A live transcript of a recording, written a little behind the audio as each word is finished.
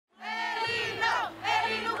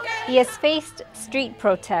He has faced street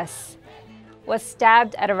protests, was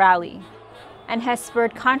stabbed at a rally, and has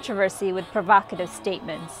spurred controversy with provocative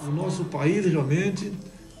statements. O nosso país realmente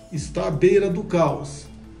está à beira do caos.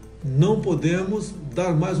 Não podemos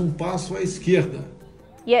dar mais passo à esquerda.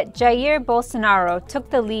 Yet Jair Bolsonaro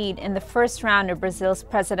took the lead in the first round of Brazil's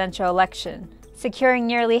presidential election, securing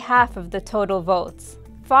nearly half of the total votes,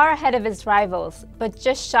 far ahead of his rivals, but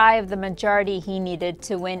just shy of the majority he needed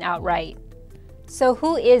to win outright. So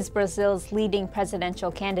who is Brazil's leading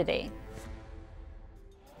presidential candidate?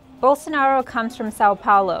 Bolsonaro comes from Sao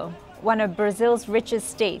Paulo, one of Brazil's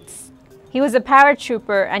richest states. He was a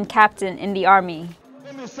paratrooper and captain in the army.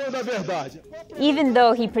 Even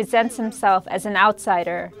though he presents himself as an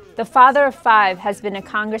outsider, the father of five has been a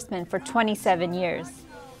congressman for 27 years.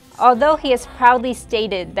 Although he has proudly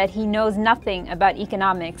stated that he knows nothing about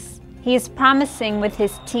economics, he is promising with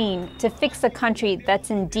his team to fix a country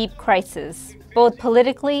that's in deep crisis, both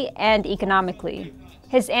politically and economically.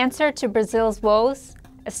 His answer to Brazil's woes?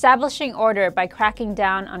 Establishing order by cracking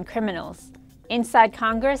down on criminals, inside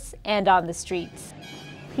Congress and on the streets.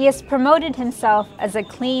 He has promoted himself as a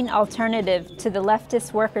clean alternative to the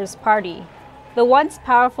leftist Workers' Party, the once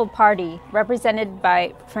powerful party represented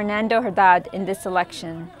by Fernando Haddad in this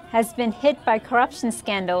election, has been hit by corruption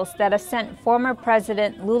scandals that have sent former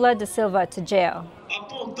President Lula da Silva to jail.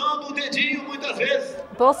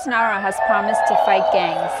 Bolsonaro has promised to fight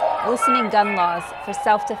gangs, loosening gun laws for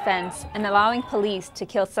self-defense and allowing police to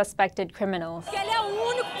kill suspected criminals. Ele é o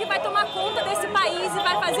único que vai tomar conta desse país e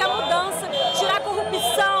vai fazer a mudança, tirar a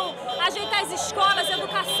corrupção, ajeitar as escolas, a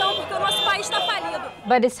educação, porque o nosso país está falido.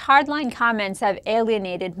 But his hardline comments have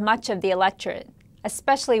alienated much of the electorate,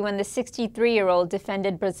 especially when the 63-year-old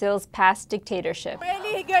defended Brazil's past dictatorship.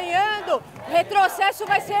 Ele ganhando, o retrocesso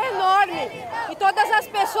vai ser enorme e todas as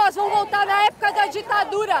pessoas vão voltar na época da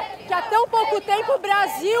ditadura, que há tão pouco tempo o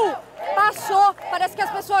Brasil passou, parece que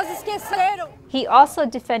as pessoas esqueceram. He also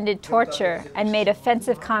defended torture and made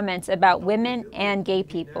offensive comments about women and gay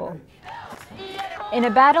people. In a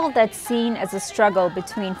battle that's seen as a struggle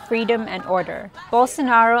between freedom and order,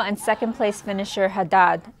 Bolsonaro and second-place finisher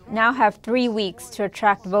Haddad now have 3 weeks to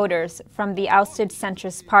attract voters from the ousted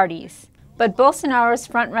centrist parties. But Bolsonaro's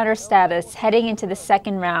frontrunner status heading into the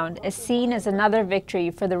second round is seen as another victory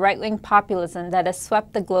for the right-wing populism that has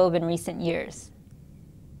swept the globe in recent years.